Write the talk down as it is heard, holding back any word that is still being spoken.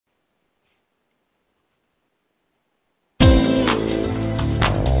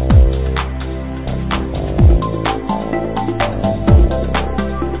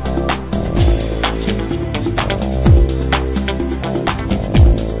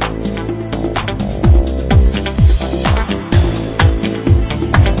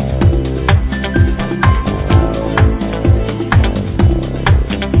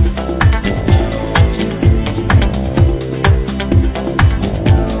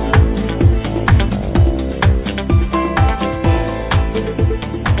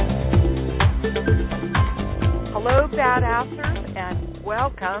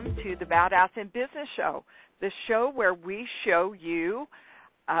welcome to the Badass in Business Show, the show where we show you,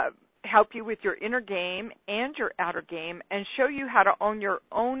 help you with your inner game and your outer game, and show you how to own your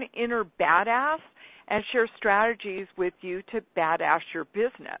own inner badass and share strategies with you to badass your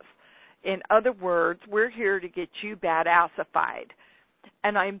business. In other words, we're here to get you badassified.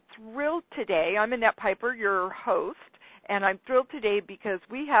 And I'm thrilled today. I'm Annette Piper, your host, and I'm thrilled today because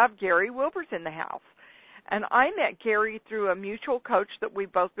we have Gary Wilbers in the house. And I met Gary through a mutual coach that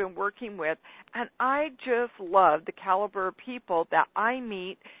we've both been working with, and I just love the caliber of people that I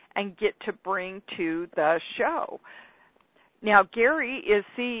meet and get to bring to the show. Now, Gary is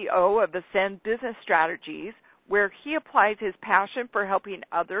CEO of Ascend Business Strategies, where he applies his passion for helping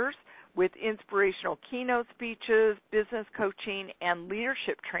others with inspirational keynote speeches, business coaching, and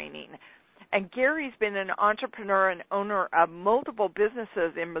leadership training. And Gary's been an entrepreneur and owner of multiple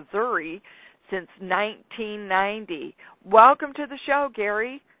businesses in Missouri since 1990. Welcome to the show,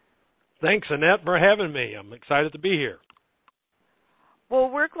 Gary. Thanks, Annette, for having me. I'm excited to be here. Well,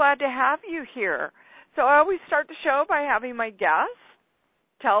 we're glad to have you here. So I always start the show by having my guests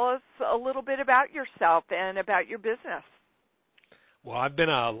tell us a little bit about yourself and about your business. Well, I've been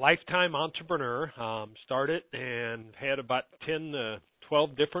a lifetime entrepreneur, started and had about 10 to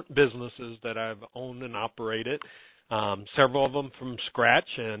 12 different businesses that I've owned and operated. Several of them from scratch,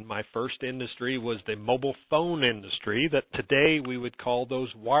 and my first industry was the mobile phone industry that today we would call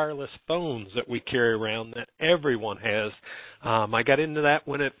those wireless phones that we carry around that everyone has. I got into that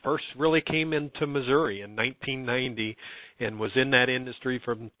when it first really came into Missouri in 1990 and was in that industry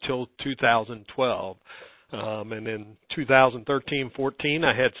from till 2012. And in 2013-14,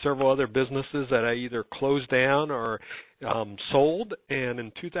 I had several other businesses that I either closed down or sold. And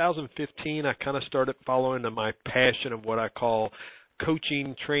in 2015, I kind of started following my passion of what I call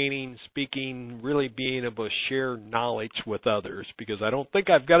coaching, training, speaking, really being able to share knowledge with others, because I don't think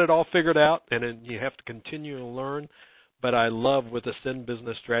I've got it all figured out, and then you have to continue to learn. But I love with Ascend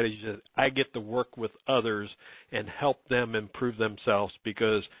Business Strategies that I get to work with others and help them improve themselves,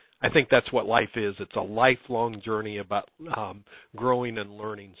 because I think that's what life is. It's a lifelong journey about growing and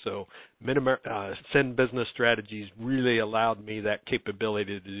learning. So Ascend Business Strategies really allowed me that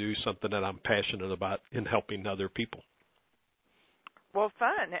capability to do something that I'm passionate about in helping other people. Well,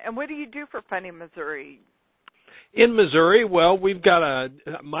 fun. And what do you do for fun in Missouri? In Missouri, well, we've got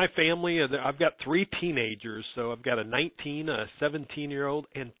my family, I've got 3 teenagers, so I've got a 19, a 17-year-old,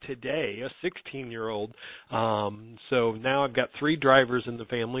 and today a 16-year-old. So now I've got 3 drivers in the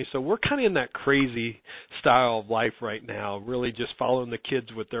family, so we're kind of in that crazy style of life right now, really just following the kids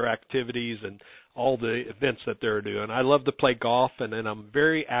with their activities and all the events that they're doing. I love to play golf, and then I'm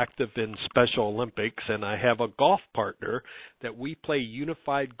very active in Special Olympics, and I have a golf partner that we play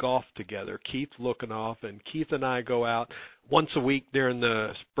unified golf together, Keith Lookenoff, and Keith and I go out once a week during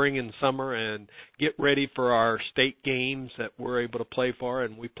the spring and summer and get ready for our state games that we're able to play for,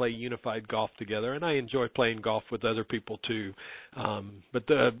 and we play unified golf together, and I enjoy playing golf with other people too. But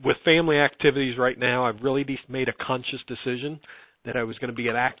with family activities right now, I've really made a conscious decision that I was going to be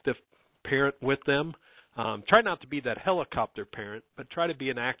an active parent with them. Try not to be that helicopter parent, but try to be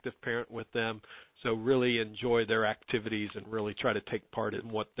an active parent with them. So really enjoy their activities and really try to take part in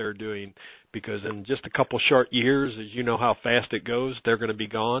what they're doing, because in just a couple short years, as you know how fast it goes, they're going to be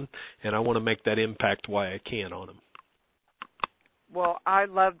gone, and I want to make that impact while I can on them. Well, I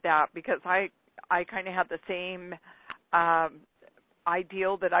love that, because I kind of have the same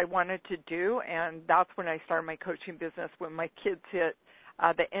ideal that I wanted to do, and that's when I started my coaching business, when my kids hit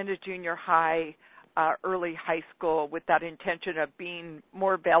the end of junior high, early high school, with that intention of being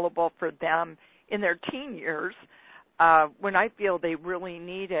more available for them in their teen years when I feel they really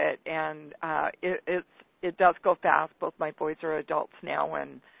need it. And it does go fast. Both my boys are adults now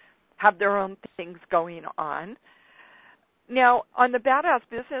and have their own things going on. Now, on the Badass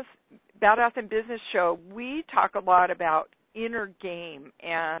in Business show, we talk a lot about inner game,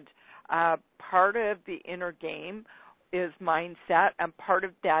 and part of the inner game is mindset, and part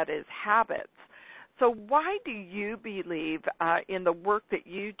of that is habits. So why do you believe in the work that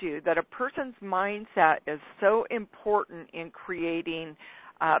you do that a person's mindset is so important in creating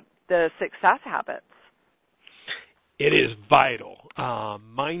the success habits? It is vital.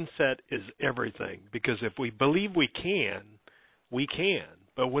 Mindset is everything, because if we believe we can, we can.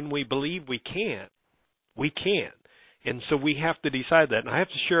 But when we believe we can't, we can't. And so we have to decide that. And I have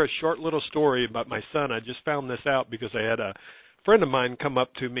to share a short little story about my son. I just found this out because I had a friend of mine come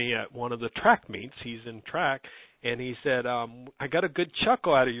up to me at one of the track meets. He's in track. And he said, I got a good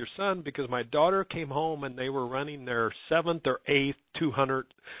chuckle out of your son, because my daughter came home and they were running their 7th or 8th 200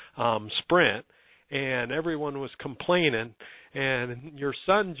 sprint. And everyone was complaining. And your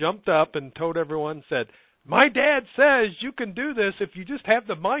son jumped up and told everyone, said, my dad says you can do this. If you just have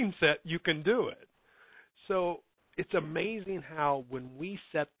the mindset, you can do it. So it's amazing how when we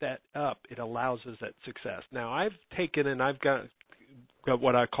set that up, it allows us that success. Now, I've taken and I've got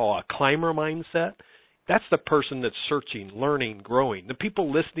what I call a climber mindset. That's the person that's searching, learning, growing. The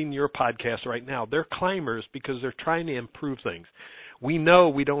people listening to your podcast right now, they're climbers because they're trying to improve things. We know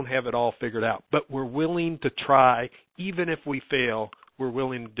we don't have it all figured out, but we're willing to try. Even if we fail, we're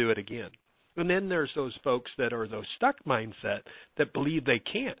willing to do it again. And then there's those folks that are those stuck mindset that believe they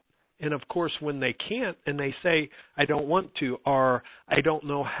can't. And, of course, when they can't and they say, I don't want to, or I don't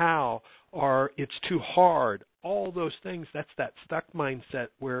know how, or it's too hard, all those things, that's that stuck mindset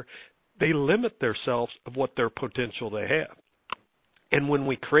where they limit themselves of what their potential they have. And when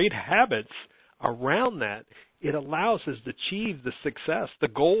we create habits around that, it allows us to achieve the success, the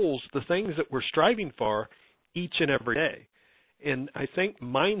goals, the things that we're striving for each and every day. And I think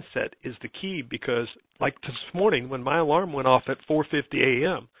mindset is the key because, like this morning when my alarm went off at 4:50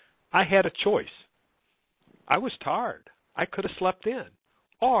 a.m., I had a choice. I was tired. I could have slept in.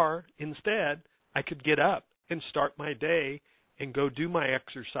 Or, instead, I could get up and start my day and go do my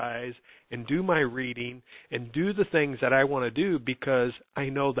exercise and do my reading and do the things that I want to do because I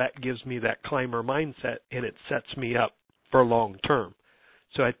know that gives me that climber mindset and it sets me up for long term.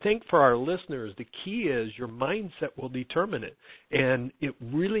 So I think for our listeners, the key is your mindset will determine it. And it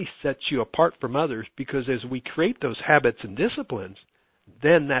really sets you apart from others because as we create those habits and disciplines,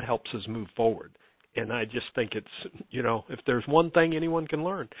 then that helps us move forward. And I just think it's, if there's one thing anyone can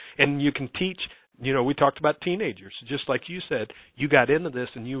learn, and you can teach, we talked about teenagers, just like you said, you got into this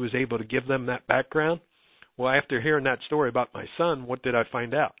and you was able to give them that background. Well, after hearing that story about my son, what did I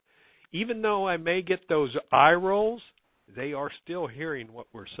find out? Even though I may get those eye rolls, they are still hearing what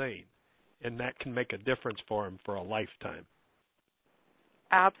we're saying, and that can make a difference for them for a lifetime.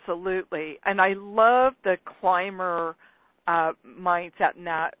 Absolutely. And I love the climber mindset and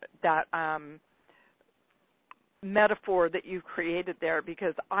that metaphor that you created there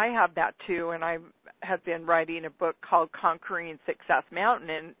because I have that too, and I have been writing a book called Conquering Success Mountain,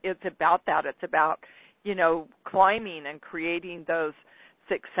 and it's about that. It's about, climbing and creating those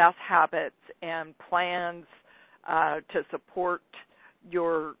success habits and plans to support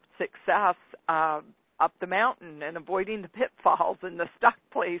your success up the mountain and avoiding the pitfalls and the stuck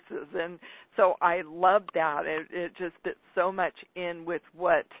places. And so I love that. It just fits so much in with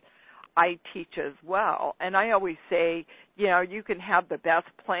what I teach as well. And I always say, you can have the best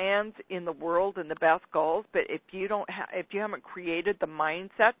plans in the world and the best goals, but if you haven't created the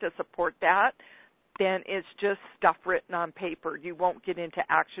mindset to support that, then it's just stuff written on paper. You won't get into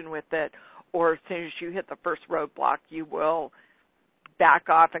action with it, or as soon as you hit the first roadblock, you will back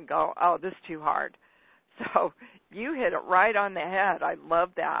off and go, oh, this is too hard. So you hit it right on the head. I love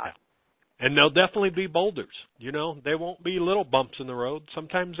that. Yeah. And there'll definitely be boulders. They won't be little bumps in the road.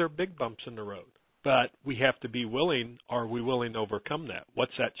 Sometimes they're big bumps in the road. But we have to be willing. Are we willing to overcome that?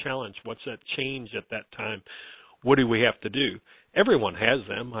 What's that challenge? What's that change at that time? What do we have to do? Everyone has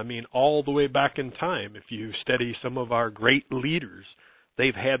them. I mean, all the way back in time, if you study some of our great leaders,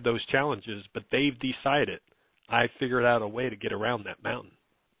 they've had those challenges, but they've decided, I figured out a way to get around that mountain.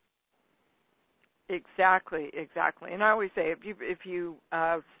 Exactly. And I always say, if you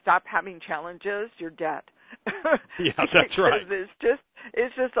stop having challenges, you're dead. Yeah, that's right.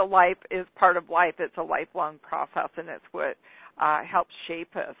 It's just a life, is part of life. It's a lifelong process, and it's what helps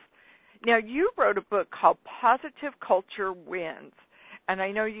shape us. Now, you wrote a book called Positive Culture Wins, and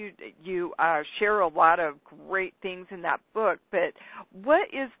I know you share a lot of great things in that book, but what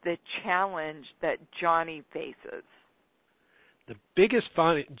is the challenge that Johnny faces? The biggest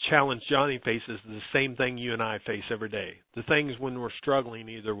challenge Johnny faces is the same thing you and I face every day. The things when we're struggling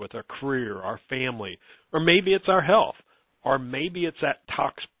either with our career, our family, or maybe it's our health, or maybe it's that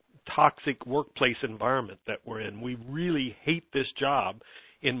toxic workplace environment that we're in. We really hate this job,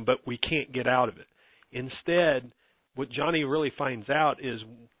 but we can't get out of it. Instead, what Johnny really finds out is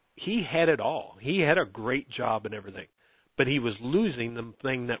he had it all. He had a great job and everything, but he was losing the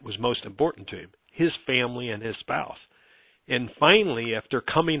thing that was most important to him, his family and his spouse. And finally, after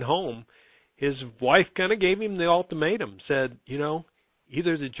coming home, his wife kind of gave him the ultimatum, said,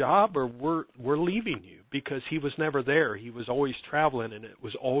 either the job or we're leaving you, because he was never there. He was always traveling, and it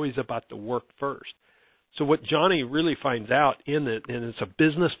was always about the work first. So what Johnny really finds out in it, and it's a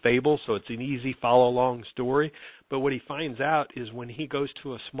business fable, so it's an easy follow-along story, but what he finds out is when he goes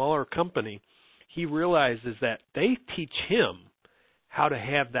to a smaller company, he realizes that they teach him how to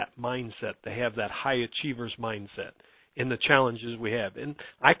have that mindset, to have that high achievers mindset in the challenges we have. And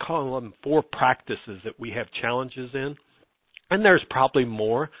I call them 4 practices that we have challenges in. and there's probably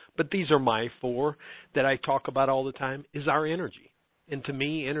more, but these are my 4 that I talk about all the time, is our energy. And to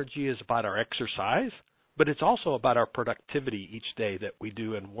me, energy is about our exercise, but it's also about our productivity each day that we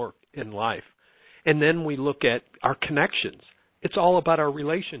do in work, in life. And then we look at our connections. It's all about our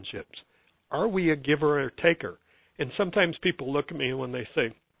relationships. Are we a giver or a taker? And sometimes people look at me when they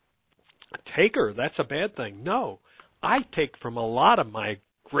say, taker, that's a bad thing. No, I take from a lot of my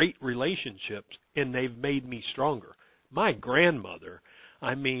great relationships, and they've made me stronger. My grandmother,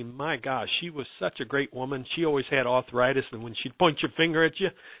 I mean, my gosh, she was such a great woman. She always had arthritis, and when she'd point your finger at you,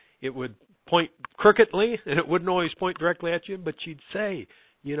 it would point crookedly, and it wouldn't always point directly at you, but she'd say,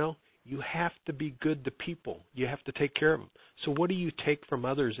 you know, you have to be good to people. You have to take care of them. So what do you take from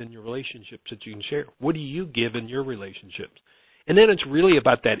others in your relationships that you can share? What do you give in your relationships? And then it's really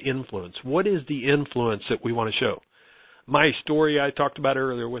about that influence. What is the influence that we want to show? My story I talked about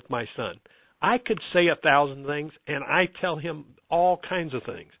earlier with my son. I could say 1,000 things, and I tell him all kinds of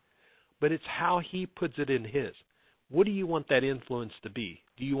things, but it's how he puts it in his. What do you want that influence to be?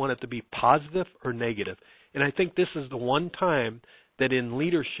 Do you want it to be positive or negative? And I think this is the one time that in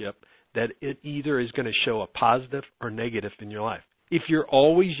leadership that it either is going to show a positive or negative in your life. If you're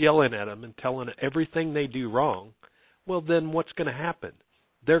always yelling at them and telling them everything they do wrong, well, then what's going to happen?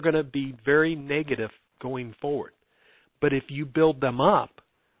 They're going to be very negative going forward. But if you build them up,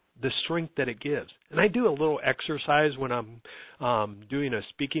 the strength that it gives. And I do a little exercise when I'm doing a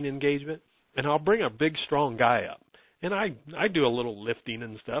speaking engagement, and I'll bring a big, strong guy up. And I do a little lifting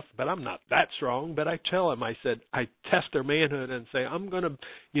and stuff, but I'm not that strong. But I tell him, I said, I test their manhood and say, I'm going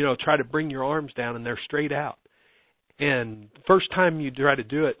to, try to bring your arms down, and they're straight out. And first time you try to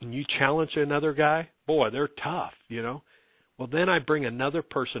do it and you challenge another guy, boy, they're tough, Well, then I bring another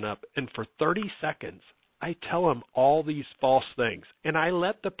person up, and for 30 seconds, I tell them all these false things. And I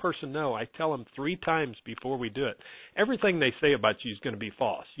let the person know. I tell them 3 times before we do it. Everything they say about you is going to be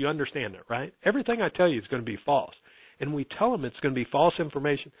false. You understand that, right? Everything I tell you is going to be false. And we tell them it's going to be false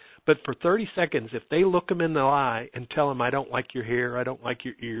information. But for 30 seconds, if they look them in the eye and tell them, I don't like your hair, I don't like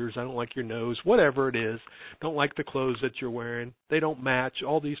your ears, I don't like your nose, whatever it is, don't like the clothes that you're wearing, they don't match,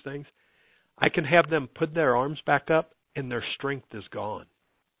 all these things, I can have them put their arms back up and their strength is gone.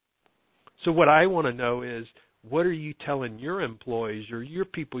 So what I want to know is, what are you telling your employees or your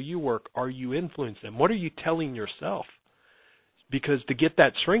people you work? Are you influencing them? What are you telling yourself? Because to get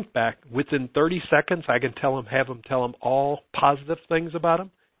that strength back, within 30 seconds, I can tell them, have them tell them all positive things about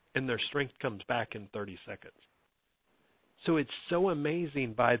them, and their strength comes back in 30 seconds. So it's so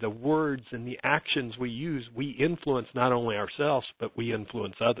amazing by the words and the actions we use, we influence not only ourselves, but we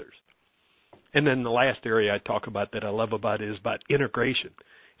influence others. And then the last area I talk about that I love about is about integration.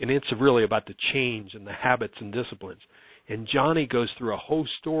 And it's really about the change and the habits and disciplines. And Johnny goes through a whole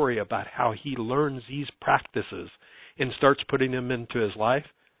story about how he learns these practices and starts putting them into his life.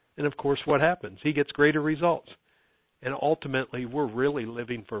 And, of course, what happens? He gets greater results. And ultimately, we're really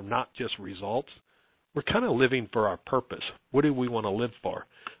living for not just results. We're kind of living for our purpose. What do we want to live for?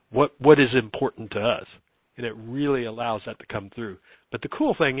 What is important to us? And it really allows that to come through. But the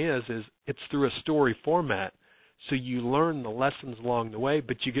cool thing is it's through a story format. So you learn the lessons along the way,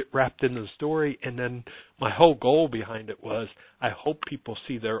 but you get wrapped into the story. And then my whole goal behind it was I hope people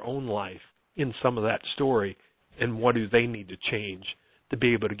see their own life in some of that story and what do they need to change to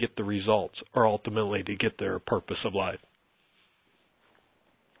be able to get the results or ultimately to get their purpose of life.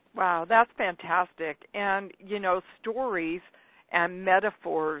 Wow, that's fantastic. And, stories and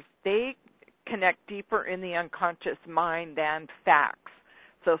metaphors, they connect deeper in the unconscious mind than facts.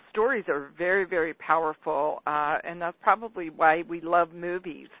 So stories are very, very powerful, and that's probably why we love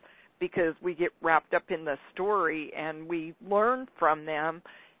movies, because we get wrapped up in the story and we learn from them,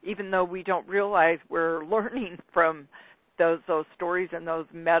 even though we don't realize we're learning from those stories and those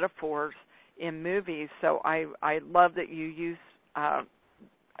metaphors in movies. So I love that you use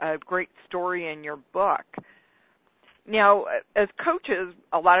a great story in your book. Now, as coaches,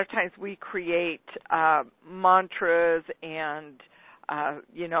 a lot of times we create mantras and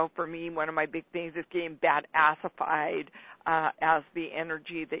for me, one of my big things is getting badassified as the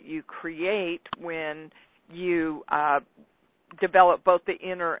energy that you create when you develop both the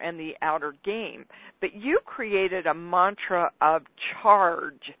inner and the outer game. But you created a mantra of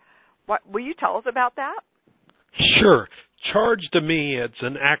charge. Will you tell us about that? Sure. Charge to me, it's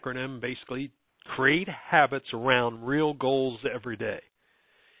an acronym, basically, create habits around real goals every day.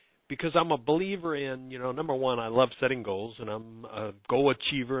 Because I'm a believer in, number one, I love setting goals, and I'm a goal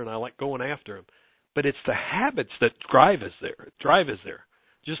achiever, and I like going after them. But it's the habits that drive us there.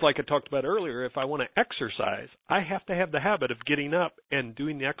 Just like I talked about earlier, if I want to exercise, I have to have the habit of getting up and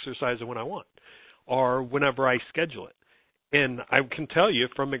doing the exercise when I want, or whenever I schedule it. And I can tell you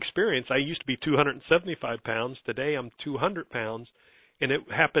from experience, I used to be 275 pounds. Today I'm 200 pounds. And it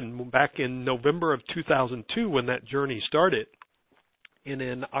happened back in November of 2002 when that journey started. And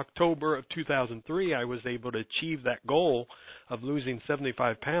in October of 2003, I was able to achieve that goal of losing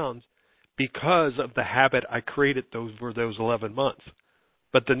 75 pounds because of the habit I created for those 11 months.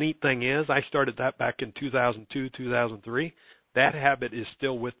 But the neat thing is, I started that back in 2002, 2003. That habit is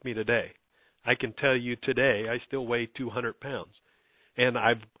still with me today. I can tell you today, I still weigh 200 pounds. And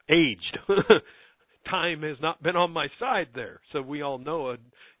I've aged. Time has not been on my side there. So we all know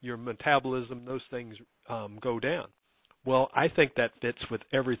your metabolism, those things go down. Well, I think that fits with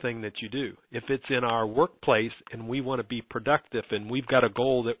everything that you do. If it's in our workplace and we want to be productive and we've got a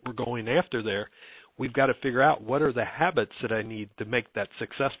goal that we're going after there, we've got to figure out what are the habits that I need to make that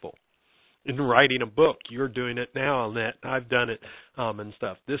successful. In writing a book, you're doing it now, Annette. I've done it and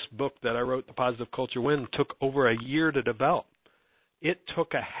stuff. This book that I wrote, The Positive Culture Win, took over a year to develop. It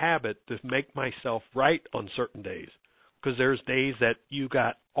took a habit to make myself right on certain days, because there's days that you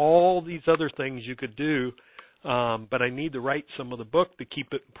got all these other things you could do, but I need to write some of the book to keep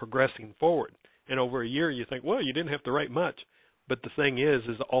it progressing forward. And over a year, you think, well, you didn't have to write much. But the thing is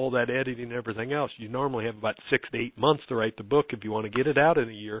all that editing and everything else, you normally have about 6 to 8 months to write the book if you want to get it out in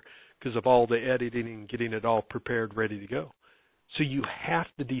a year because of all the editing and getting it all prepared, ready to go. So you have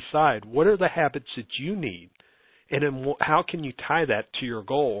to decide what are the habits that you need, and then how can you tie that to your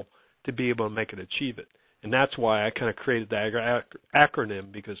goal to be able to make it achieve it. And that's why I kind of created the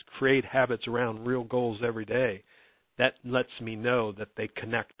acronym, because create habits around real goals every day. That lets me know that they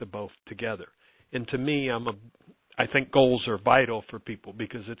connect the both together. And to me, I think goals are vital for people,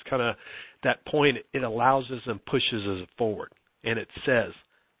 because it's kind of that point, it allows us and pushes us forward. And it says,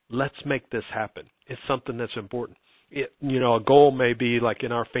 let's make this happen. It's something that's important. A goal may be like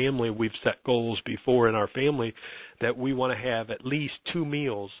in our family, we've set goals before in our family that we want to have at least 2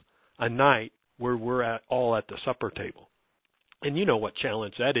 meals a night where we're all at the supper table. And you know what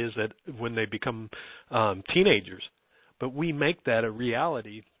challenge that is that when they become teenagers. But we make that a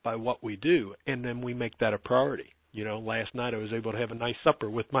reality by what we do, and then we make that a priority. Last night I was able to have a nice supper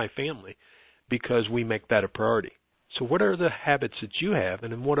with my family because we make that a priority. So what are the habits that you have,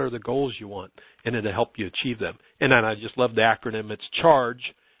 and then what are the goals you want, and then to help you achieve them? And then I just love the acronym. It's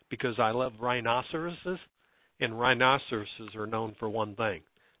CHARGE, because I love rhinoceroses, and rhinoceroses are known for one thing.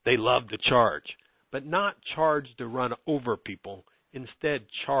 They love to charge, but not charge to run over people. Instead,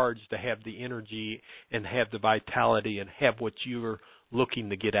 charge to have the energy and have the vitality and have what you're looking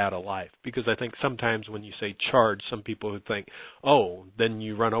to get out of life. Because I think sometimes when you say charge, some people would think, oh, then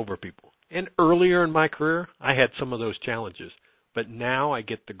you run over people. And earlier in my career, I had some of those challenges. But now I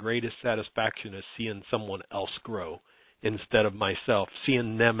get the greatest satisfaction of seeing someone else grow instead of myself,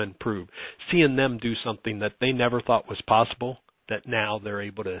 seeing them improve, seeing them do something that they never thought was possible, that now they're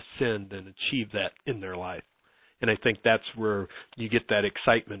able to ascend and achieve that in their life. And I think that's where you get that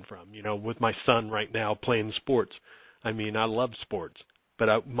excitement from. With my son right now playing sports, I love sports.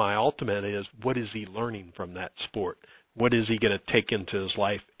 But my ultimate is, what is he learning from that sport? What is he going to take into his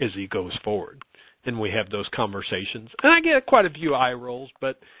life as he goes forward? And we have those conversations. And I get quite a few eye rolls,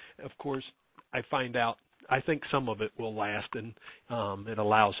 but, of course, I find out, I think some of it will last, and it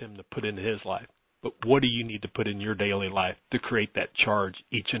allows him to put into his life. But what do you need to put in your daily life to create that charge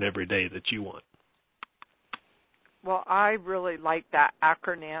each and every day that you want? Well, I really like that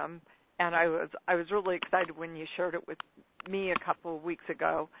acronym, and I was really excited when you shared it with me a couple of weeks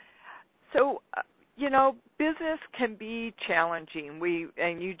ago. So, business can be challenging.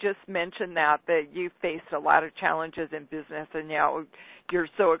 And you just mentioned that you faced a lot of challenges in business, and now you're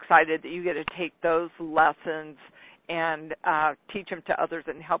so excited that you get to take those lessons and teach them to others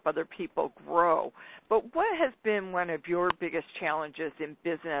and help other people grow. But what has been one of your biggest challenges in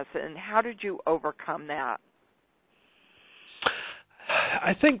business, and how did you overcome that?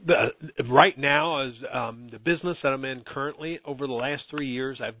 I think right now is the business that I'm in currently. Over the last 3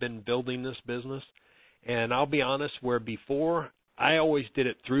 years, I've been building this business, and I'll be honest, where before I always did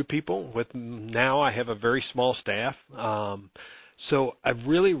it through people. Now I have a very small staff, so I've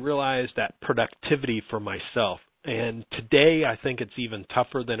really realized that productivity for myself. And today, I think it's even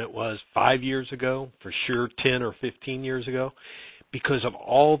tougher than it was 5 years ago, for sure 10 or 15 years ago, because of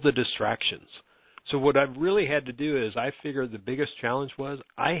all the distractions. So what I've really had to do is I figured the biggest challenge was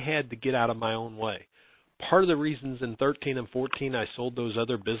I had to get out of my own way. Part of the reasons in 13 and 14 I sold those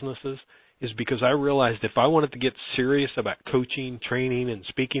other businesses is because I realized if I wanted to get serious about coaching, training, and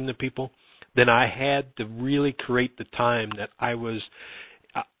speaking to people, then I had to really create the time that I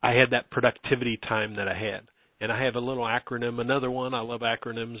had that productivity time that I had. And I have a little acronym, another one, I love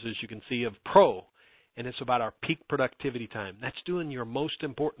acronyms, as you can see, of PRO. and it's about our peak productivity time. That's doing your most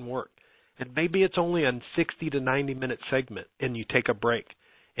important work. And maybe it's only a 60 to 90-minute segment, and you take a break,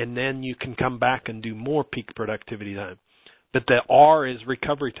 and then you can come back and do more peak productivity time. But the R is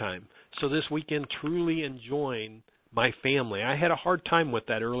recovery time. So this weekend, truly enjoying my family. I had a hard time with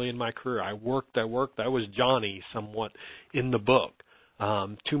that early in my career. I worked. I was Johnny somewhat in the book.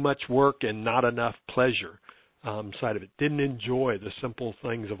 Too much work and not enough pleasure side of it. Didn't enjoy the simple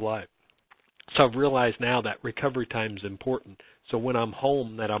things of life. So I've realized now that recovery time is important. So when I'm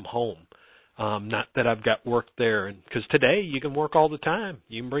home, that I'm home. Not that I've got work there. And because today you can work all the time.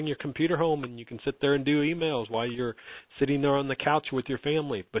 You can bring your computer home and you can sit there and do emails while you're sitting there on the couch with your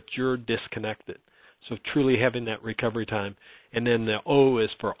family, but you're disconnected. So truly having that recovery time. And then the O is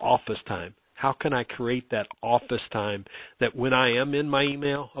for office time. How can I create that office time that when I am in my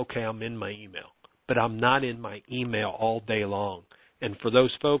email, okay, I'm in my email, but I'm not in my email all day long. And for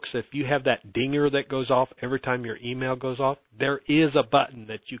those folks, if you have that dinger that goes off every time your email goes off, there is a button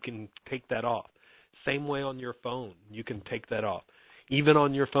that you can take that off. Same way on your phone, you can take that off. Even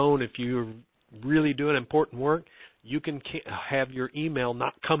on your phone, if you're really doing important work, you can have your email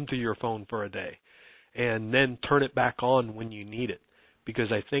not come to your phone for a day and then turn it back on when you need it.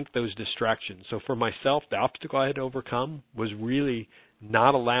 Because I think those distractions. So for myself, the obstacle I had to overcome was really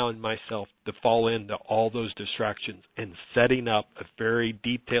not allowing myself to fall into all those distractions and setting up a very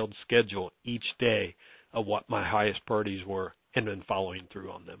detailed schedule each day of what my highest priorities were and then following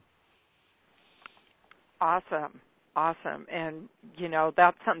through on them. Awesome. And,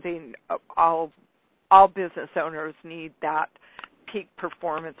 that's something all business owners need, that peak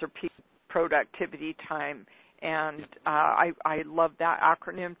performance or peak productivity time. And I love that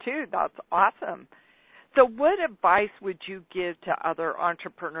acronym too. That's awesome. So what advice would you give to other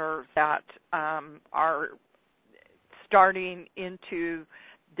entrepreneurs that are starting into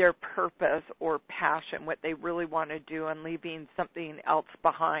their purpose or passion, what they really want to do, and leaving something else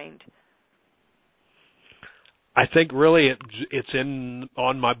behind? I think really it's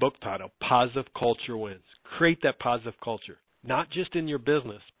on my book title, Positive Culture Wins. Create that positive culture. Not just in your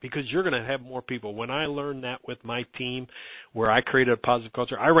business, because you're going to have more people. When I learned that with my team, where I created a positive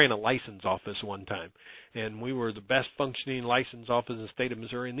culture, I ran a license office one time, and we were the best functioning license office in the state of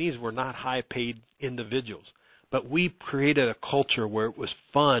Missouri, and these were not high-paid individuals. But we created a culture where it was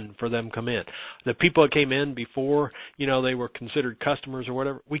fun for them to come in. The people that came in before, they were considered customers or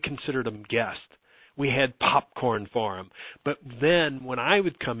whatever, we considered them guests. We had popcorn for them. But then when I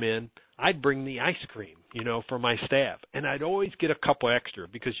would come in, I'd bring the ice cream, for my staff. And I'd always get a couple extra,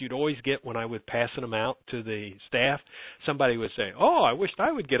 because you'd always get, when I would passing them out to the staff, somebody would say, "Oh, I wished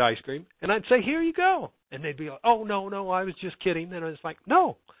I would get ice cream." And I'd say, "Here you go." And they'd be like, "Oh, no, I was just kidding." And I was like,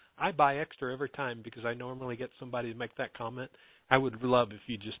 "No, I buy extra every time because I normally get somebody to make that comment. I would love if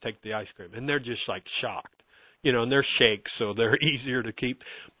you just take the ice cream." And they're just like shocked. And they're shakes, so they're easier to keep.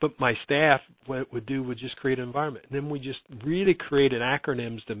 But my staff, what it would do would just create an environment. And then we just really created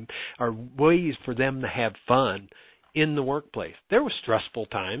acronyms or ways for them to have fun in the workplace. There were stressful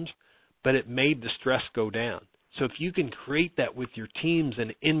times, but it made the stress go down. So if you can create that with your teams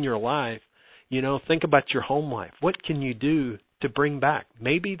and in your life, think about your home life. What can you do to bring back?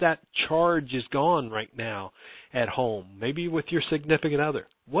 Maybe that charge is gone right now at home, maybe with your significant other.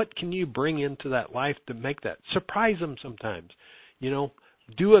 What can you bring into that life to make that? Surprise them sometimes.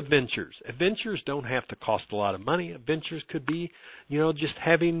 Do adventures. Adventures don't have to cost a lot of money. Adventures could be, just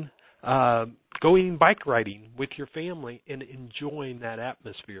having, going bike riding with your family and enjoying that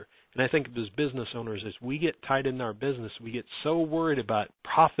atmosphere. And I think as business owners, as we get tied in our business, we get so worried about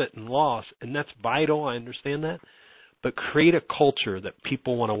profit and loss, and that's vital. I understand that. But create a culture that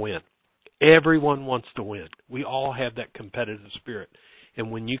people want to win. Everyone wants to win. We all have that competitive spirit. And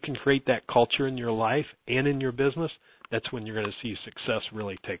when you can create that culture in your life and in your business, that's when you're going to see success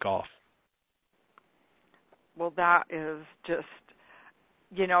really take off. Well, that is just,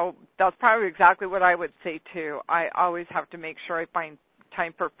 that's probably exactly what I would say too. I always have to make sure I find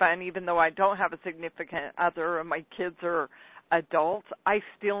time for fun, even though I don't have a significant other or my kids are adults. I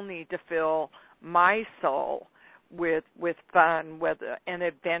still need to fill my soul with fun, and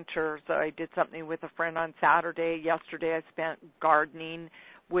adventures. I did something with a friend on Saturday. Yesterday I spent gardening,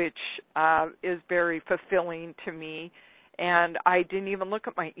 which is very fulfilling to me. And I didn't even look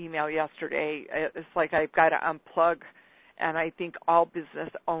at my email yesterday. It's like I've got to unplug, and I think all business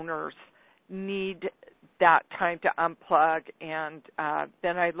owners need that time to unplug. And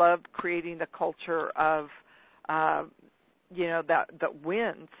then I love creating the culture of, that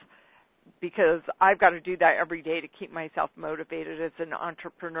wins, because I've got to do that every day to keep myself motivated as an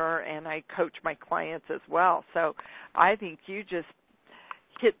entrepreneur, and I coach my clients as well. So I think you just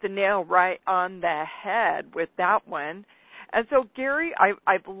hit the nail right on the head with that one. And so, Gary,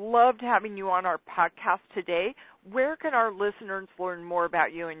 I've loved having you on our podcast today. Where can our listeners learn more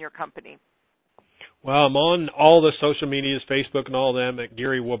about you and your company? Well, I'm on all the social medias, Facebook and all them at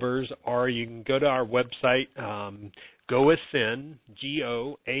Gary Woobers, or you can go to our website, GoAscend,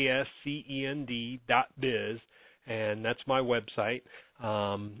 GoAscend.biz, and that's my website.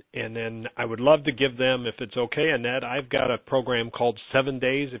 And then I would love to give them, if it's okay, Annette, I've got a program called 7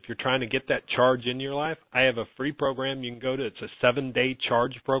 Days. If you're trying to get that charge in your life, I have a free program you can go to. It's a 7-day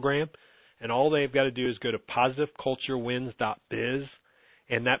charge program, and all they've got to do is go to positiveculturewins.biz.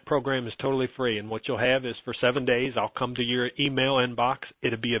 And that program is totally free. And what you'll have is for 7 days, I'll come to your email inbox.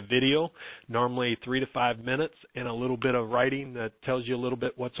 It'll be a video, normally 3 to 5 minutes, and a little bit of writing that tells you a little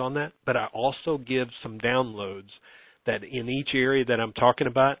bit what's on that. But I also give some downloads that in each area that I'm talking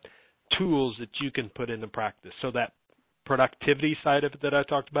about, tools that you can put into practice. So that productivity side of it that I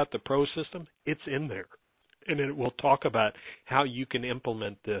talked about, the pro system, it's in there. And it will talk about how you can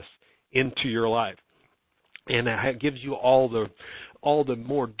implement this into your life. And it gives you all the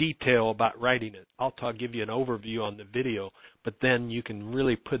more detail about writing it. I'll give you an overview on the video, but then you can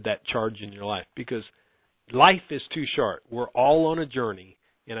really put that charge in your life, because life is too short. We're all on a journey,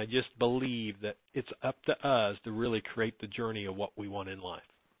 and I just believe that it's up to us to really create the journey of what we want in life.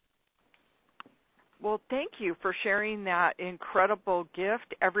 Well, thank you for sharing that incredible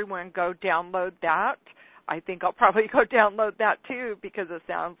gift. Everyone go download that. I think I'll probably go download that too, because it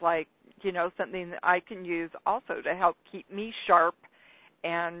sounds like, something that I can use also to help keep me sharp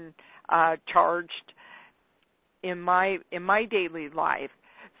and charged in my daily life.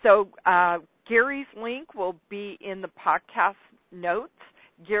 So Gary's link will be in the podcast notes.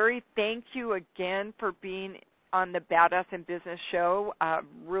 Gary, thank you again for being on the Badass in Business show.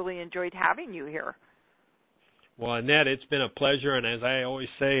 Really enjoyed having you here. Well, Annette, it's been a pleasure, and as I always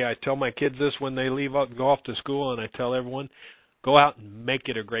say, I tell my kids this when they go off to school, and I tell everyone, go out and make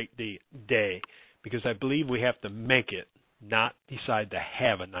it a great day, because I believe we have to make it, not decide to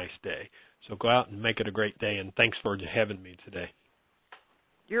have a nice day. So go out and make it a great day, and thanks for having me today.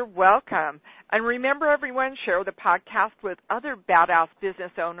 You're welcome. And remember, everyone, share the podcast with other badass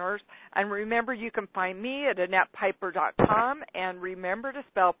business owners. And remember, you can find me at AnnettePiper.com. And remember to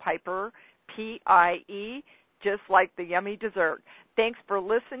spell Piper, P-I-E, just like the yummy dessert. Thanks for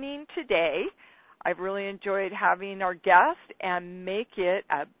listening today. I've really enjoyed having our guest, and make it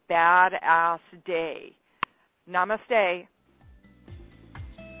a badass day. Namaste.